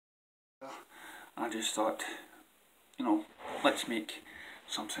I just thought, you know, let's make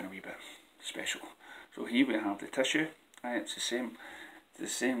something a wee bit special. So here we have the tissue, and it's the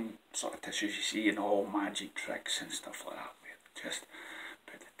same sort of tissues you see in all magic tricks and stuff like that. We just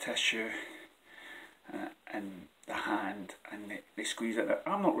put the tissue in the hand and they squeeze it out.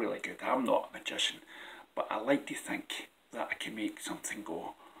 I'm not really good, I'm not a magician, but I like to think that I can make something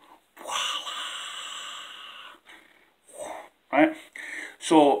go voila. Right?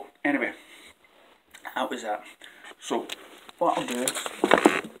 So anyway, that was that. So what I'll do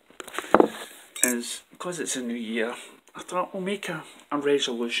is, because it's a new year, I thought we'll make a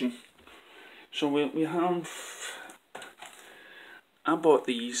resolution. So we have, I bought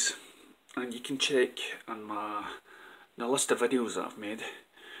these, and you can check on the list of videos that I've made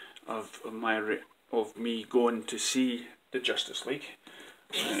of me going to see the Justice League.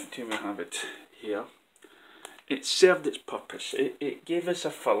 Here we have it here. It served its purpose. It gave us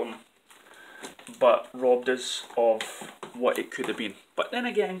a film, but robbed us of what it could have been. But then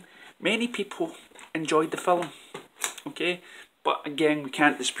again, many people enjoyed the film, okay? But again, we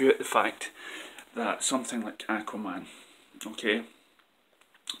can't dispute the fact that something like Aquaman, okay,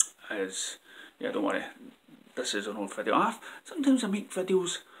 is, yeah, don't worry, this is an old video. Sometimes I make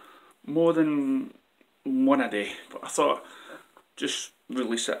videos more than one a day, but I thought just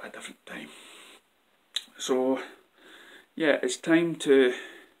release it at a different time. So yeah, it's time to,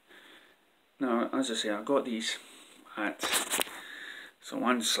 now as I say, I got these at, so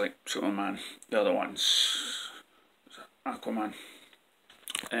one's like Superman, the other one's Aquaman,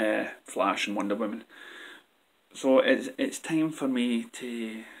 Flash and Wonder Woman. So it's time for me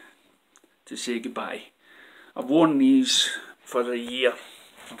to say goodbye. I've worn these for a year,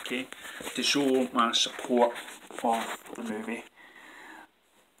 okay, to show my support for the movie.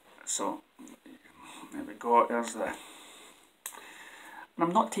 So there we go, there's the, and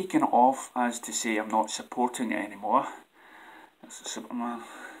I'm not taking it off as to say I'm not supporting it anymore. That's the Superman.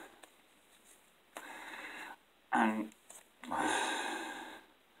 And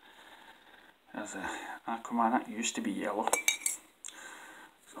there's the Aquaman, that used to be yellow.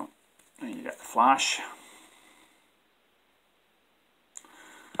 So then you get the Flash.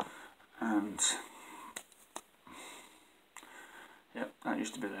 And yep, that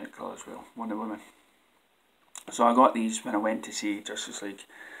used to be the right colour as well, Wonder Woman. So I got these when I went to see Justice League,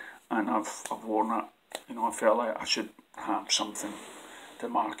 and I've worn it. You know, I felt like I should have something to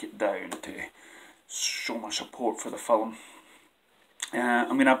mark it down, to show my support for the film.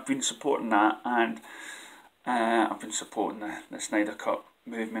 I mean, I've been supporting that, and I've been supporting the Snyder Cut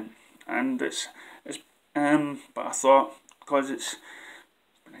movement, and but I thought, because it's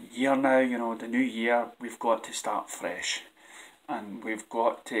been a year now, you know, the new year, we've got to start fresh, and we've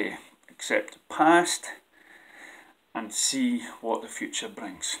got to accept the past and see what the future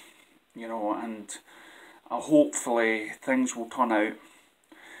brings, you know, and hopefully things will turn out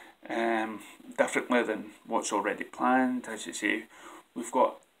differently than what's already planned. As you say, we've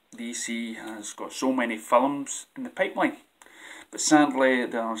got, DC has got so many films in the pipeline, but sadly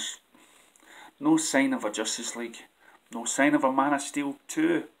there's no sign of a Justice League, no sign of a Man of Steel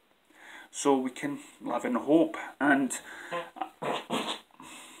 2, so we can live in hope. And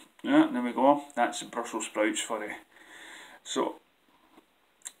yeah, there we go, that's the Brussels sprouts for you. So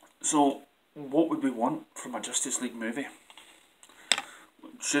what would we want from a Justice League movie?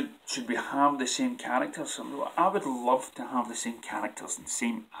 Should we have the same characters? I would love to have the same characters and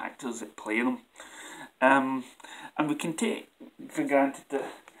same actors that play them. And we can take for granted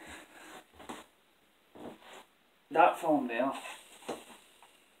that film there,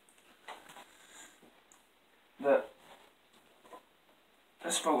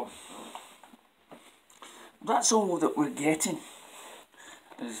 this film, that's all that we're getting,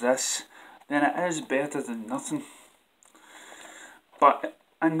 is this, then it is better than nothing. But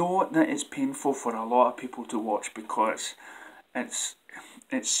I know that it's painful for a lot of people to watch, because it's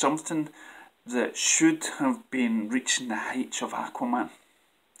something that should have been reaching the heights of Aquaman.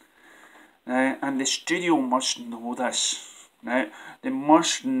 And the studio must know this. Now, they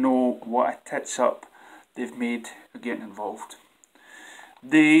must know what a tits up they've made getting involved.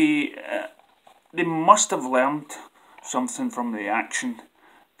 They must have learned something from the action,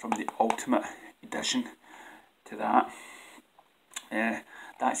 from the Ultimate Edition to that.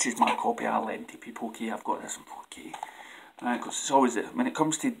 That's just my copy. I'll lend to people. Okay, I've got this in 4K. Because it's always, when it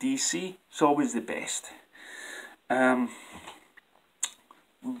comes to DC, it's always the best.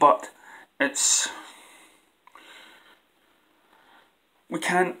 But it's, we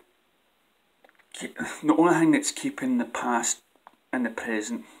can't keep, the only thing that's keeping the past and the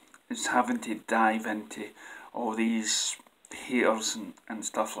present is having to dive into all these haters and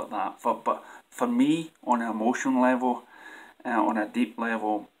stuff like that. But for me, on an emotional level, on a deep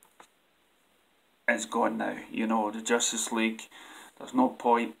level, it's gone now. You know, the Justice League, there's no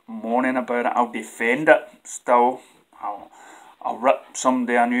point moaning about it. I'll defend it still. I'll rip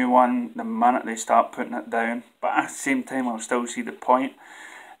someday a new one the minute they start putting it down. But at the same time, I'll still see the point.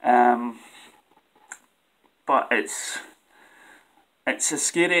 But it's a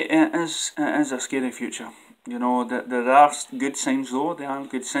scary. It is a scary future. You know, there are good signs though. There are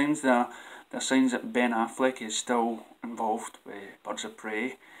good signs. There are signs that Ben Affleck is still involved with Birds of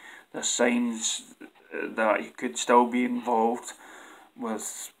Prey. There's signs that he could still be involved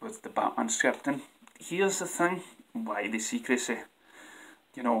with the Batman scripting. Here's the thing: why the secrecy?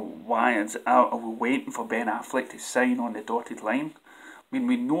 You know, why are we waiting for Ben Affleck to sign on the dotted line? I mean,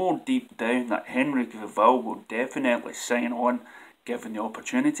 we know deep down that Henry Cavill will definitely sign on given the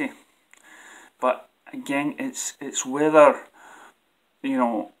opportunity. But again, it's whether, you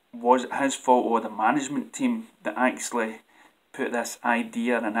know, was it his fault or the management team that actually put this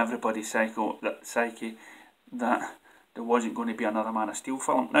idea in everybody's psyche that there wasn't going to be another Man of Steel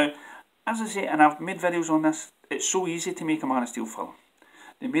film. Now, as I say, and I've made videos on this, it's so easy to make a Man of Steel film.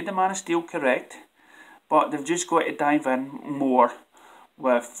 They made the Man of Steel correct, but they've just got to dive in more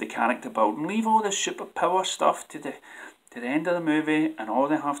with the character building. Leave all the superpower stuff to the end of the movie, and all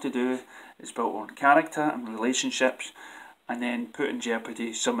they have to do is build on character and relationships, and then put in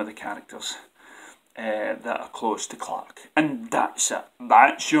jeopardy some of the characters that are close to Clark. And that's it.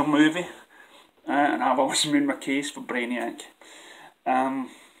 That's your movie. And I've always made my case for Brainiac.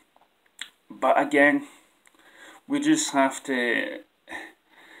 But again, we just have to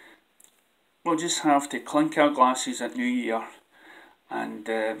clink our glasses at New Year and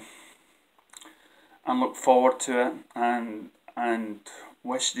look forward to it and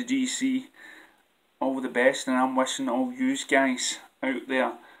wish the DC all the best, and I'm wishing all you guys out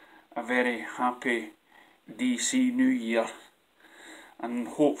there a very happy DC New Year, and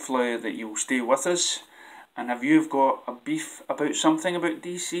hopefully that you'll stay with us. And if you've got a beef about something about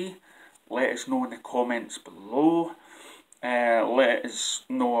DC, let us know in the comments below. Let us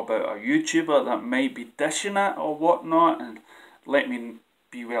know about a YouTuber that might be dishing it or whatnot, and let me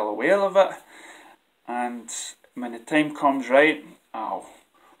be well aware of it. And when the time comes right, I'll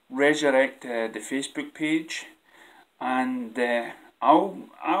resurrect the Facebook page, and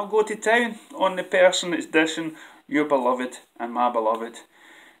I'll go to town on the person that's dishing your beloved and my beloved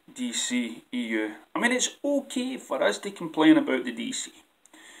DC EU. I mean, it's okay for us to complain about the DC,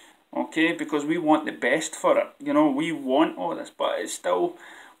 okay, because we want the best for it. You know, we want all this, but it's still,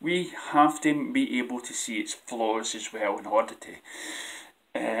 we have to be able to see its flaws as well in order to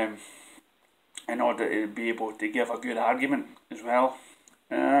be able to give a good argument as well.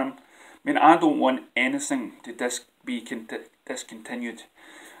 I mean, I don't want anything to be discontinued.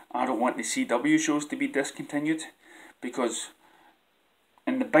 I don't want the CW shows to be discontinued, because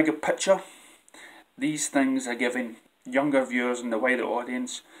in the bigger picture, these things are giving younger viewers and the wider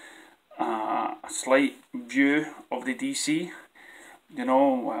audience a slight view of the DC. You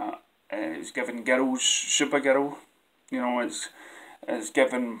know, it's giving girls Supergirl. You know, it's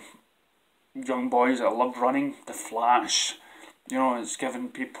giving young boys that love running The Flash. You know, it's giving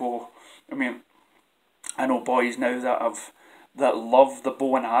people. I mean, I know boys now that love the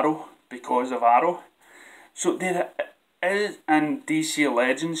bow and arrow because of Arrow. So there is, and DC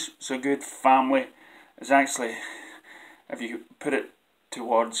Legends, it's a good family. It's actually, if you put it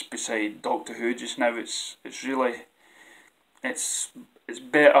towards beside Doctor Who just now, it's really, it's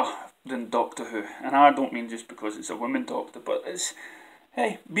better than Doctor Who. And I don't mean just because it's a woman doctor, but it's,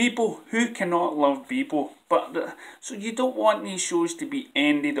 hey, people, who cannot love people? But so you don't want these shows to be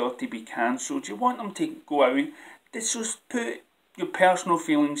ended or to be cancelled. You want them to go out. Just put your personal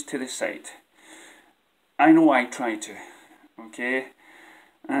feelings to the side. I know I try to, okay?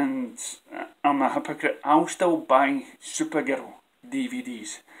 And I'm a hypocrite. I'll still buy Supergirl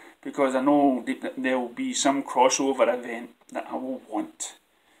DVDs because I know that there will be some crossover event that I will want.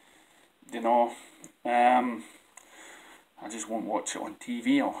 You know, I just won't watch it on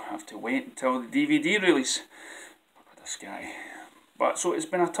TV. I'll have to wait until the DVD release. Look at this guy. But so it's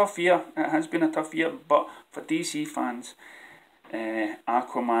been a tough year. It has been a tough year. But for DC fans,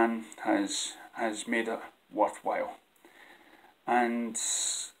 Aquaman has made it worthwhile. And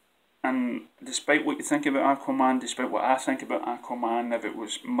despite what you think about Aquaman, despite what I think about Aquaman, if it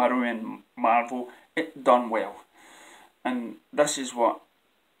was Marvel and Marvel, it done well. And this is what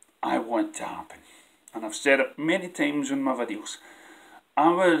I want to happen. And I've said it many times in my videos.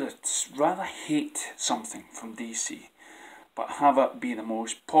 I would rather hate something from DC, but have it be the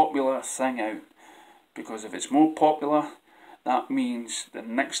most popular thing out. Because if it's more popular, that means the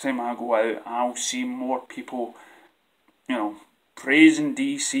next time I go out, I'll see more people, you know, praising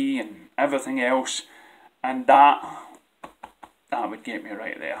DC and everything else, and that would get me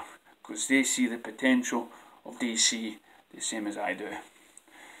right there, because they see the potential of DC the same as I do.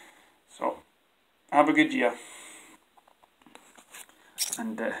 So, have a good year,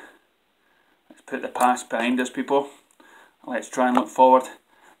 and let's put the past behind us, people. Let's try and look forward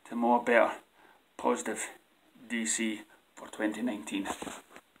to more better, positive DC for 2019.